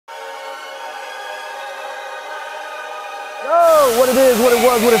Yo, what it is, what it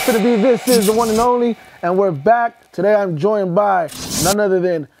was, what it's gonna be. This is the one and only, and we're back. Today I'm joined by none other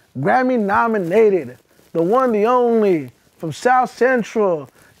than Grammy nominated, the one, the only, from South Central,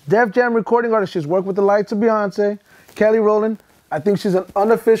 Def Jam recording artist. She's worked with the likes of Beyonce, Kelly Rowland. I think she's an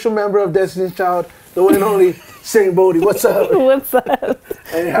unofficial member of Destiny's Child, the one and only Saint Bodhi. What's up? What's up?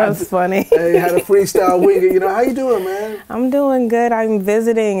 That's funny. Hey, had a freestyle week. You know, how you doing, man? I'm doing good. I'm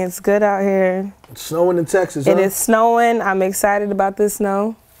visiting. It's good out here. It's snowing in Texas, It is snowing. I'm excited about this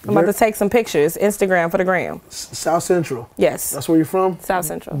snow. I'm about to take some pictures. Instagram for the gram. South Central? Yes. That's where you're from? South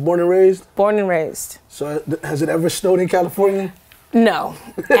Central. Born and raised? Born and raised. So has it ever snowed in California? No,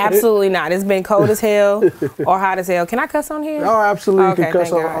 absolutely not. It's been cold as hell or hot as hell. Can I cuss on here? No, absolutely. Okay, you can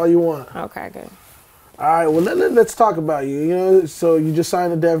cuss all you want. Okay, good. All right, well, let's talk about you. You know, so you just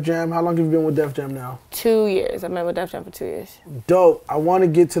signed to Def Jam. How long have you been with Def Jam now? 2 years. I've been with Def Jam for 2 years. Dope. I want to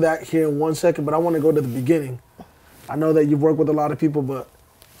get to that here in 1 second, but I want to go to the beginning. I know that you've worked with a lot of people, but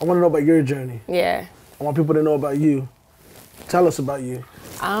I want to know about your journey. Yeah. I want people to know about you. Tell us about you.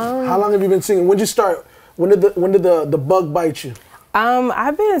 How long have you been singing? When did you start? When did the bug bite you?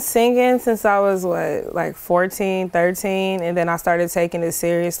 I've been singing since I was, like 14, 13, and then I started taking it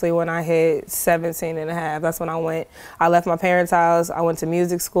seriously when I hit 17 and a half. That's when I left my parents' house, I went to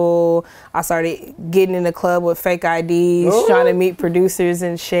music school, I started getting in the club with fake IDs, trying to meet producers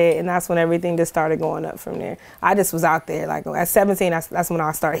and shit, and that's when everything just started going up from there. I just was out there, like at 17, that's when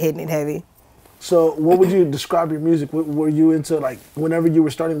I started hitting it heavy. So what would you describe your music? Were you into, like, whenever you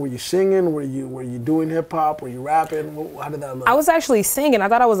were starting, were you singing? Were you doing hip hop? Were you rapping? How did that look? I was actually singing. I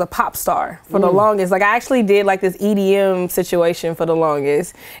thought I was a pop star for the longest. Like, I actually did like this EDM situation for the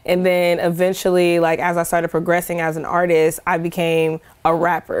longest. And then eventually, like, as I started progressing as an artist, I became a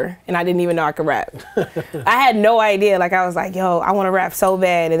rapper, and I didn't even know I could rap. I had no idea. Like, I was like, yo, I want to rap so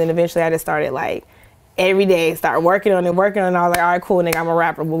bad. And then eventually I just started, like, every day, started working on it. And I was like, all right, cool, nigga, I'm a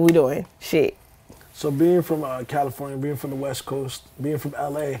rapper. What we doing? Shit. So being from California, being from the West Coast, being from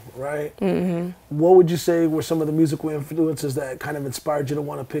LA, right? Mm-hmm. What would you say were some of the musical influences that kind of inspired you to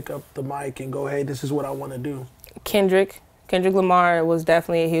want to pick up the mic and go, hey, this is what I want to do? Kendrick Lamar was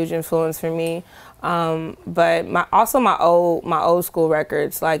definitely a huge influence for me. But my old school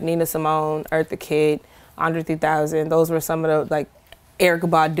records like Nina Simone, Eartha Kitt, Andre 3000, those were some of the, like,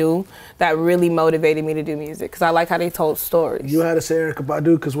 Erykah Badu, that really motivated me to do music because I like how they told stories. You had to say Erykah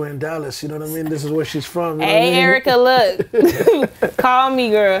Badu because we're in Dallas, you know what I mean? This is where she's from. You know hey, what I mean? Erykah, look. Call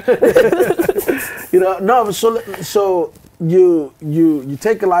me, girl. You know, no, so you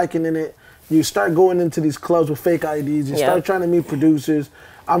take a liking in it, you start going into these clubs with fake IDs, you start trying to meet producers.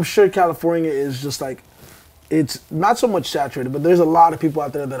 I'm sure California is just like, it's not so much saturated, but there's a lot of people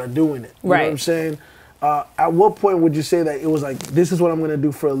out there that are doing it. You know what I'm saying? At what point would you say that it was like, this is what I'm going to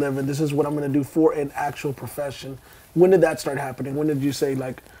do for a living, this is what I'm going to do for an actual profession? When did that start happening? When did you say,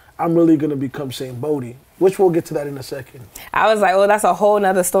 like, I'm really going to become Saint Bodhi? Which we'll get to that in a second. I was like, well, that's a whole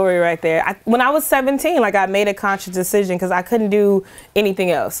nother story right there. When I was 17, like, I made a conscious decision because I couldn't do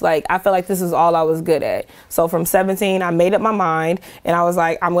anything else. Like, I felt like this is all I was good at. So from 17, I made up my mind, and I was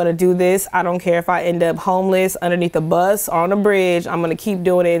like, I'm going to do this. I don't care if I end up homeless, underneath a bus, or on a bridge. I'm going to keep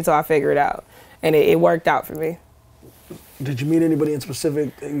doing it until I figure it out. And it worked out for me. Did you meet anybody in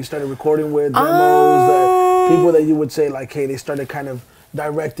specific that you started recording with, demos, that people that you would say, like, hey, they started kind of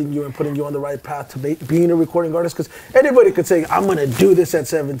directing you and putting you on the right path to being a recording artist? Because anybody could say, I'm going to do this at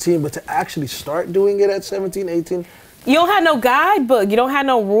 17, but to actually start doing it at 17, 18, you don't have no guidebook. You don't have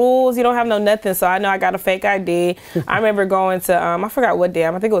no rules. You don't have no nothing. So I know I got a fake ID. I remember going to, I forgot what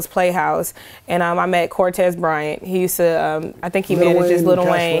dam. I think it was Playhouse. And I met Cortez Bryant. He used to, I think he manages Lil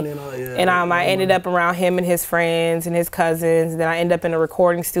Wayne. And I ended up around him and his friends and his cousins. Then I ended up in a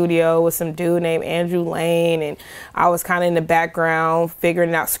recording studio with some dude named Andrew Lane. And I was kind of in the background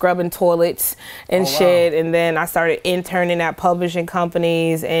figuring out scrubbing toilets and shit. And then I started interning at publishing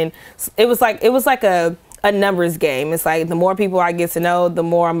companies. And it was like a numbers game. It's like the more people I get to know, the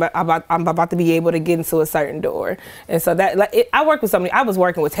more I'm about to be able to get into a certain door. And so that, like, I worked with somebody. I was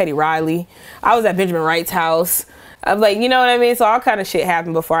working with Teddy Riley. I was at Benjamin Wright's house. I was like, you know what I mean? So all kind of shit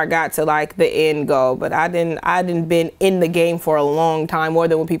happened before I got to, like, the end goal. But I didn't been in the game for a long time, more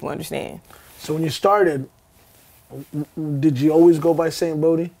than what people understand. So when you started, did you always go by Saint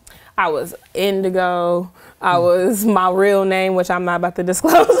Bodhi? I was Indigo. I was my real name, which I'm not about to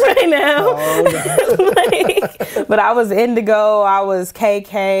disclose right now. But I was Indigo. I was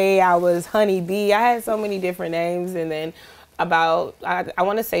KK. I was Honey Bee. I had so many different names. And then about, I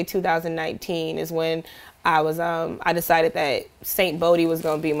want to say 2019 is when I was, I decided that Saint Bodhi was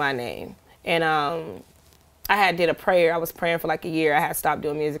going to be my name. And I had did a prayer. I was praying for like a year. I had stopped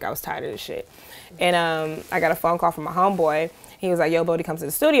doing music. I was tired of this shit. And I got a phone call from my homeboy. He was like, yo, Bodhi, come to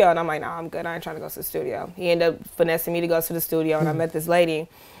the studio. And I'm like, nah, I'm good. I ain't trying to go to the studio. He ended up finessing me to go to the studio, and I met this lady.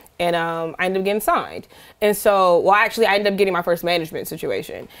 And I ended up getting signed. And so, well, actually, I ended up getting my first management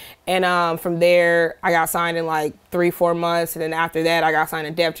situation. And from there, I got signed in like 3-4 months. And then after that, I got signed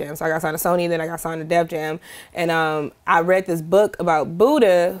to Def Jam. So I got signed to Sony, then I got signed to Def Jam. And I read this book about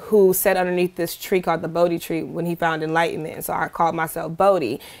Buddha, who sat underneath this tree called the Bodhi tree when he found enlightenment. And so I called myself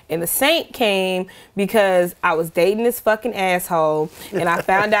Bodhi. And the saint came because I was dating this fucking asshole. And I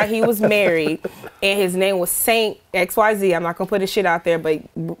found out he was married. And his name was Saint XYZ. I'm not going to put his shit out there, but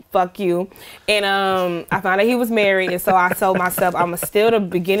fuck you. And I found out he was married, and so I told myself, I'm going to steal the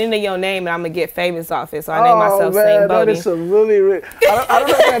beginning of your name, and I'm going to get famous off it. So I named myself Saint Bodhi. That is some really I don't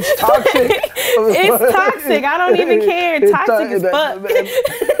know if that's toxic. It's toxic. I don't even care. Toxic as fuck.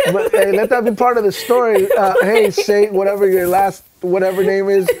 But hey, let that be part of the story. Hey, Saint, whatever your whatever name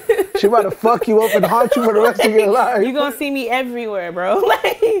is, she about to fuck you up and haunt you for the rest of your life. You're going to see me everywhere, bro.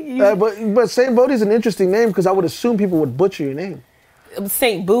 But Saint Bodhi is an interesting name because I would assume people would butcher your name.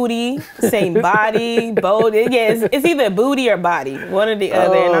 Saint Booty, Saint Body, Bodhi. Yeah, it's either booty or body, one or the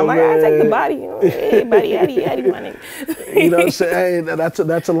other. And I'm like, I'll take the body. Hey, body, Addy, my name. You know what I'm saying? Hey,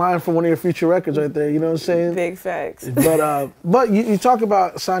 that's a line from one of your future records right there. You know what I'm saying? Big facts. But you talk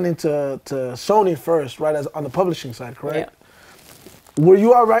about signing to Sony first, right? As on the publishing side, correct? Yeah. Were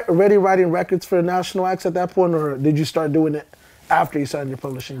you already writing records for national acts at that point, or did you start doing it after you signed your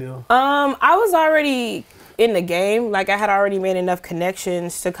publishing deal? I was already in the game. Like, I had already made enough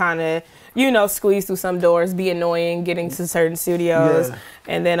connections to kind of, you know, squeeze through some doors, be annoying, getting to certain studios. Yeah.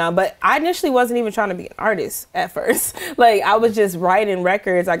 And then, but I initially wasn't even trying to be an artist at first. Like, I was just writing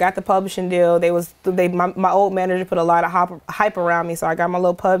records. I got the publishing deal. My old manager put a lot of hype around me, so I got my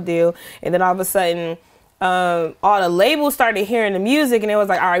little pub deal. And then all of a sudden, all the labels started hearing the music, and it was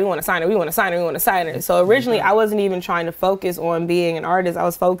like, all right, we want to sign her, we want to sign her, we want to sign her. So originally, I wasn't even trying to focus on being an artist. I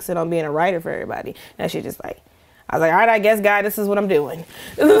was focusing on being a writer for everybody. And she just like, I was like, all right, I guess, God, this is what I'm doing.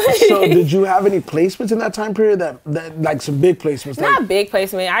 So did you have any placements in that time period that like some big placements? Not big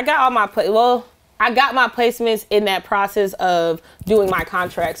placement. I got all my, I got my placements in that process of doing my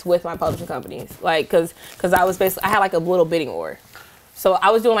contracts with my publishing companies. Like, cause I was basically, I had like a little bidding war. So I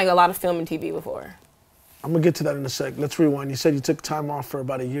was doing like a lot of film and TV before. I'm gonna get to that in a sec. Let's rewind. You said you took time off for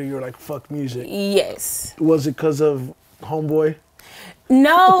about a year. You were like, fuck music. Yes. Was it because of Homeboy?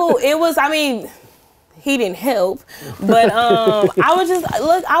 No, it was, I mean, he didn't help, but I was just,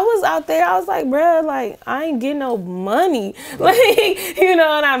 look, I was out there, I was like, bruh, like, I ain't getting no money. Like, you know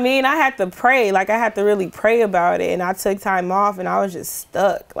what I mean? I had to pray, like, I had to really pray about it, and I took time off, and I was just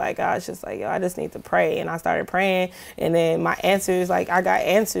stuck. Like, I was just like, yo, I just need to pray, and I started praying, and then my answers, like, I got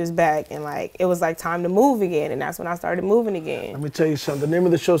answers back, and like, it was like time to move again, and that's when I started moving again. Let me tell you something. The name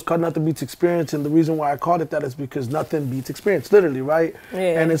of the show is called Nothing Beats Experience, and the reason why I called it that is because nothing beats experience, literally, right?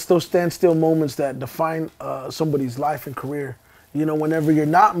 Yeah. And it's those standstill moments that define somebody's life and career. You know, whenever you're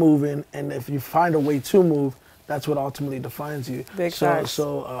not moving, and if you find a way to move, that's what ultimately defines you. Big facts.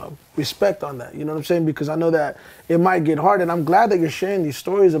 So respect on that. You know what I'm saying? Because I know that it might get hard, and I'm glad that you're sharing these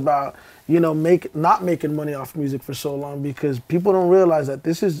stories about, you know, not making money off music for so long, because people don't realize that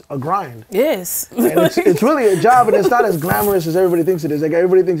this is a grind. Yes. And it's really a job, and it's not as glamorous as everybody thinks it is. Like,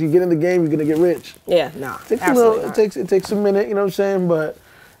 everybody thinks you get in the game, you're gonna get rich. Yeah, no. It takes a minute, you know what I'm saying? But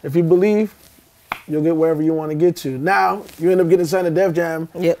if you believe, you'll get wherever you want to get to. Now, you end up getting signed to Def Jam.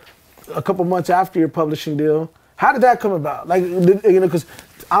 Yep. A couple months after your publishing deal. How did that come about? Like, you know, because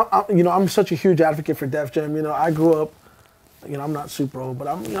I'm such a huge advocate for Def Jam. You know, I grew up, you know, I'm not super old, but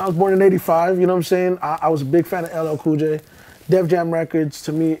I was born in '85. You know what I'm saying? I was a big fan of LL Cool J. Def Jam Records,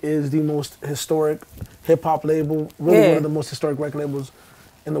 to me, is the most historic hip hop label. Really, one of the most historic record labels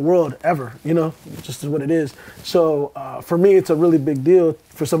in the world ever, you know, just is what it is. So for me, it's a really big deal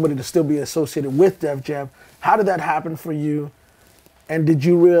for somebody to still be associated with Def Jam. How did that happen for you? And did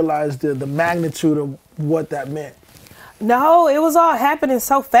you realize the magnitude of what that meant? No, it was all happening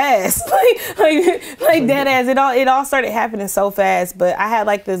so fast. like dead ass. It all started happening so fast. But I had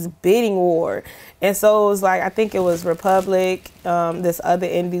like this bidding war. And so it was like, I think it was Republic, this other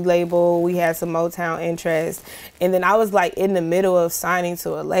indie label. We had some Motown interest. And then I was like in the middle of signing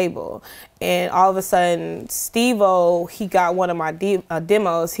to a label. And all of a sudden, Steve-O, he got one of my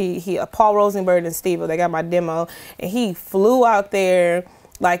demos. Paul Rosenberg and Steve-O, they got my demo. And he flew out there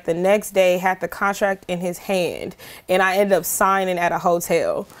like the next day, had the contract in his hand, and I ended up signing at a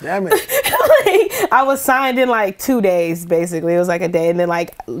hotel. Damn it. Like, I was signed in like 2 days, basically. It was like a day, and then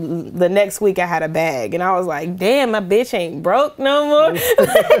like the next week I had a bag, and I was like, damn, my bitch ain't broke no more.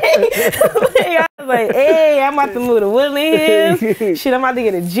 I was like, hey, I'm about to move to Woodland Hills. Shit, I'm about to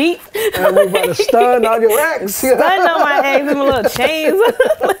get a Jeep. And we about to stun on your ex. Stun on my ex with my little chains.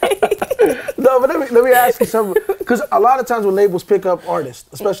 No, but let me ask you something. Because a lot of times when labels pick up artists,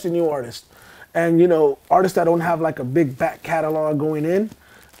 especially new artists, and, you know, artists that don't have like a big back catalog going in,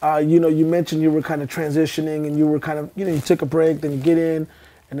 you know, you mentioned you were kind of transitioning and you were kind of, you know, you took a break, then you get in.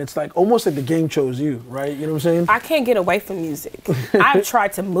 And it's like almost like the game chose you, right? You know what I'm saying? I can't get away from music. I've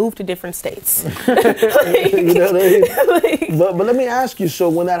tried to move to different states. Like, you know what I mean? But let me ask you, so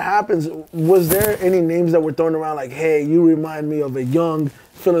when that happens, was there any names that were thrown around like, hey, you remind me of a young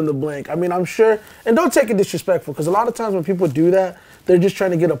fill in the blank? I mean, I'm sure, and don't take it disrespectful, because a lot of times when people do that, they're just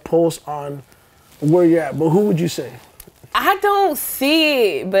trying to get a pulse on where you're at. But who would you say? I don't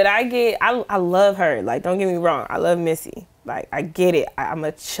see it, but I love her. Like, don't get me wrong. I love Missy. Like, I get it. I'm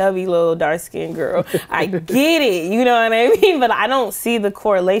a chubby little dark-skinned girl. I get it. You know what I mean? But I don't see the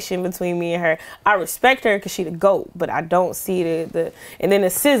correlation between me and her. I respect her because she the GOAT, but I don't see the and then the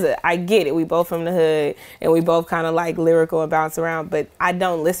SZA, I get it. We both from the hood, and we both kind of like lyrical and bounce around, but I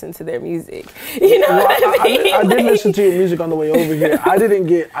don't listen to their music. You know what I mean? I did listen to your music on the way over here.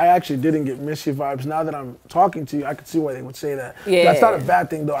 I actually didn't get Missy vibes. Now that I'm talking to you, I can see why they would say that. Yeah. That's not a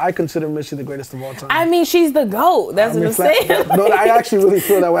bad thing, though. I consider Missy the greatest of all time. I mean, she's the GOAT. That's what I'm saying. No, I actually really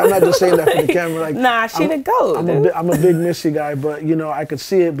feel that way. I'm not just saying that for the camera. Like, nah, she the GOAT. I'm a big Missy guy, but you know, I could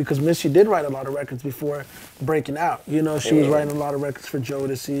see it because Missy did write a lot of records before breaking out. You know, she was writing a lot of records for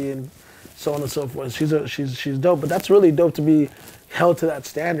Jodeci and so on and so forth. She's dope, but that's really dope to be held to that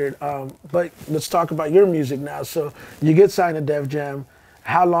standard. But let's talk about your music now. So you get signed to Def Jam.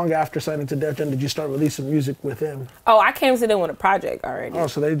 How long after signing to Def Jam did you start releasing music with him? Oh, I came to them with a project already. Oh,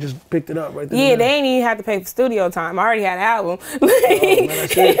 so they just picked it up right there? Yeah, they ain't even had to pay for studio time. I already had an album. Oh, man,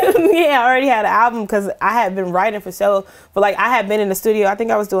 that's it. Yeah, I already had an album because I had been writing for like, I had been in the studio. I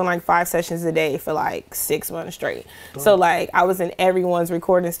think I was doing like 5 sessions a day for like 6 months straight. So like, I was in everyone's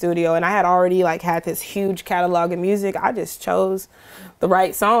recording studio, and I had already like had this huge catalog of music. I just chose the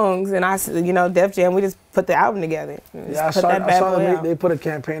right songs, and you know, Def Jam, we just put the album together. Yeah, I saw they put a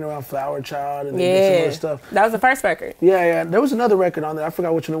campaign around Flower Child and they did some other stuff. That was the first record. Yeah. There was another record on there. I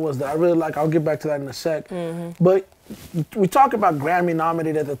forgot which one it was that I really like. I'll get back to that in a sec. But we talk about Grammy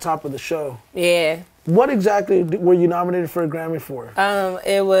nominated at the top of the show. Yeah. What exactly were you nominated for a Grammy for?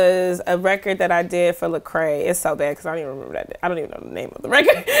 It was a record that I did for Lecrae. It's so bad because I don't even remember that. I don't even know the name of the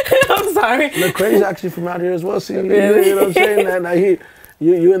record. I'm sorry. Lecrae's actually from out here as well. See, really? You know what I'm saying? Now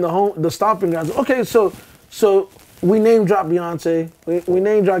you in the stomping grounds. Okay, so we name dropped Beyonce. We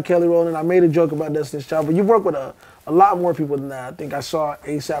name dropped Kelly Rowland. I made a joke about Destiny's Child, but you work with a lot more people than that. I think I saw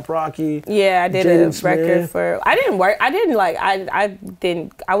A$AP Rocky. Yeah, I did Jaden a record Smith. for. I've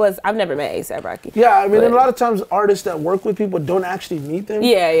never met A$AP Rocky. Yeah, I mean, and a lot of times artists that work with people don't actually meet them.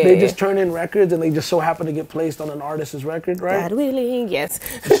 Yeah. They just turn in records and they just so happen to get placed on an artist's record, right? God willing, yes.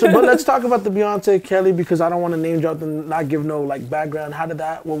 But let's talk about the Beyonce Kelly because I don't want to name drop and not give no like background.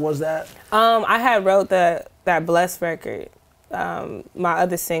 What was that? I had wrote that Blessed record. My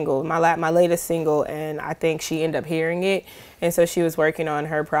other single, my latest single, and I think she ended up hearing it, and so she was working on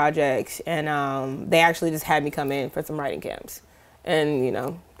her projects, and they actually just had me come in for some writing camps, and you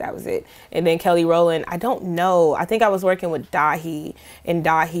know, that was it. And then Kelly Rowland, I don't know, I think I was working with Dahi, and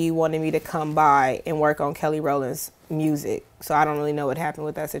Dahi wanted me to come by and work on Kelly Rowland's music, so I don't really know what happened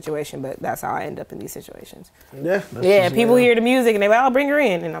with that situation, but that's how I end up in these situations. Yeah, people hear the music and they're like, I'll bring her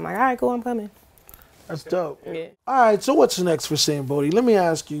in, and I'm like, all right, cool, I'm coming. That's dope. Yeah. All right, so what's next for Saint Bodhi? Let me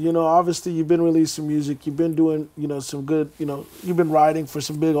ask you, you know, obviously you've been releasing music, you've been doing, you know, some good, you know, you've been writing for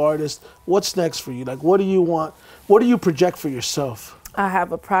some big artists. What's next for you? Like, what do you want? What do you project for yourself? I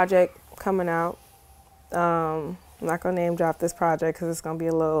have a project coming out. I'm not going to name drop this project because it's going to be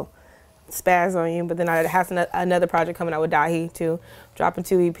a little spaz on you, but then I have another project coming out with Dahi too. Dropping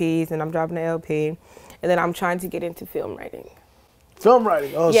 2 EPs and I'm dropping an LP. And then I'm trying to get into film writing. Film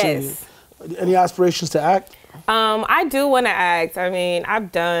writing? Oh, yes. So any aspirations to act? I do want to act. I mean,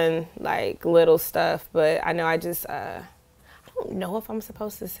 I've done like little stuff, but I know I don't know if I'm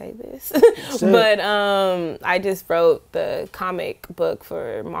supposed to say this, but I just wrote the comic book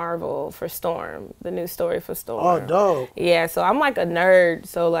for Marvel for Storm, the new story for Storm. Oh, dope. Yeah, so I'm like a nerd.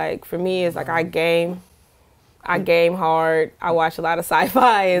 So like for me, it's like I game, I game hard. I watch a lot of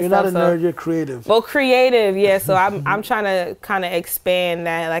sci-fi and you're stuff. You're not a nerd, you're creative. Well, creative, yeah. So I'm trying to kind of expand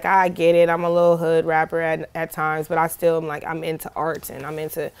that. Like, I get it. I'm a little hood rapper at times, but I still am like, I'm into arts and I'm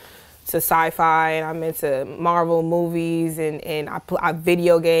into sci-fi and I'm into Marvel movies and I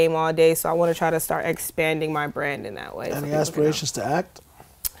video game all day. So I want to try to start expanding my brand in that way. Any aspirations to act?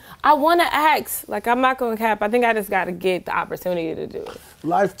 I want to act. Like, I'm not going to cap. I think I just got to get the opportunity to do it.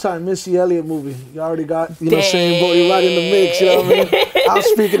 Lifetime Missy Elliott movie. You already got, you know what I'm saying, Bodhi right in the mix, you know what I mean? I'm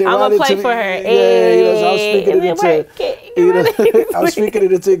speaking it right into... I'm going to play for her. Yeah, you know, I'm speaking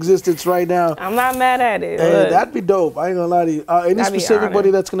it into existence right now. I'm not mad at it. Hey, that'd be dope. I ain't going to lie to you. Any specific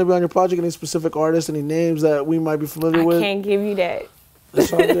buddy that's going to be on your project, any specific artists, any names that we might be familiar with? I can't give you that.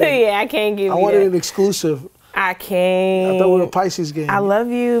 That's all good. Yeah, I can't give you that. I wanted an exclusive. I can't. I thought we were a Pisces game. I love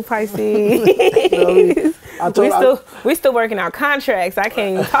you, Pisces. we still working out contracts. I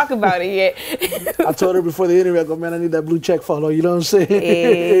can't even talk about it yet. I told her before the interview, I go, man, I need that blue check follow. You know what I'm saying?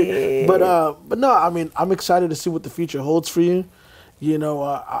 Hey. But no, I mean, I'm excited to see what the future holds for you. You know,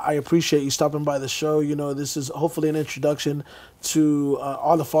 I appreciate you stopping by the show. You know, this is hopefully an introduction to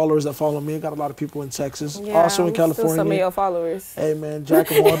all the followers that follow me. I got a lot of people in Texas, also in California. Still some of your followers. Hey, man, jack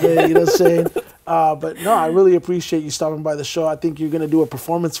them all day, you know what I'm saying? But no, I really appreciate you stopping by the show. I think you're going to do a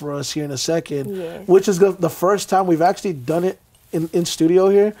performance for us here in a second, which is the first time we've actually done it in studio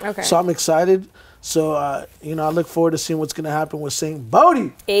here. Okay. So I'm excited. So, you know, I look forward to seeing what's going to happen with Saint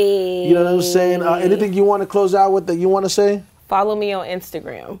Bodhi. Hey. You know what I'm saying? Anything you want to close out with that you want to say? Follow me on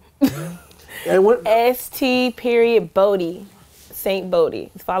Instagram. ST Bodhi. Saint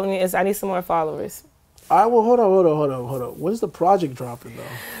Bodhi. Follow me. I need some more followers. All right, well, hold on. When's the project dropping, though?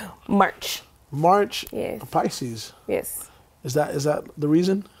 March. March? Yes. Pisces? Yes. Is that the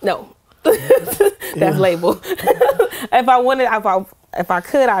reason? No. That's label. If I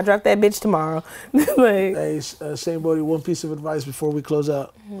could, I'd drop that bitch tomorrow. Hey, Saint Bodhi, one piece of advice before we close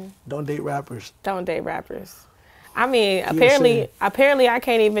out. Don't date rappers. Don't date rappers. I mean, apparently I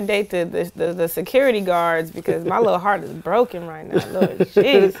can't even date the security guards because my little heart is broken right now. Lord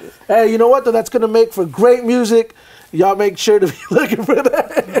Jesus. Hey, you know what, though? That's going to make for great music. Y'all make sure to be looking for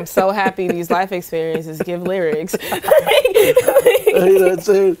that. I'm so happy these life experiences give lyrics. You know what I'm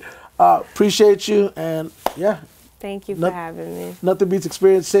saying? Appreciate you, and yeah. Thank you for having me. Nothing beats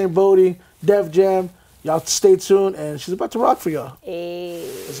experience. Saint Bodhi, Def Jam. Y'all stay tuned, and she's about to rock for y'all. Hey.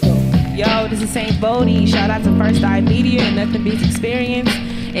 Let's go. Yo, this is Saint Bodhi. Shout out to First Eye Media and Nothing Beats Experience.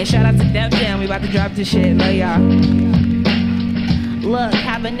 And shout out to Def Jam. We about to drop this shit. Love y'all. Look,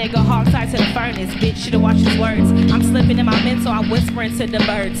 have a nigga hog tied to the furnace. Bitch, should've watched his words. I'm slipping in my mental, I'm whispering to the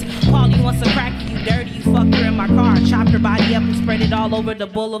birds. Paul, you want some crack, you dirty, you fucked her in my car. Chopped her body up and spread it all over the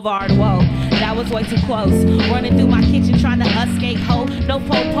boulevard. Whoa, that was way too close. Running through my kitchen trying to escape, ho. No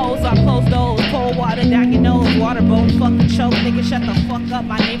po-pos, I close those. Cold water down your nose, water bowl, fucking choke. Nigga, shut the fuck up,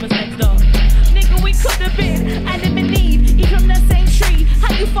 my neighbor's next door. Nigga, we could have been Adam and Eve. Eat from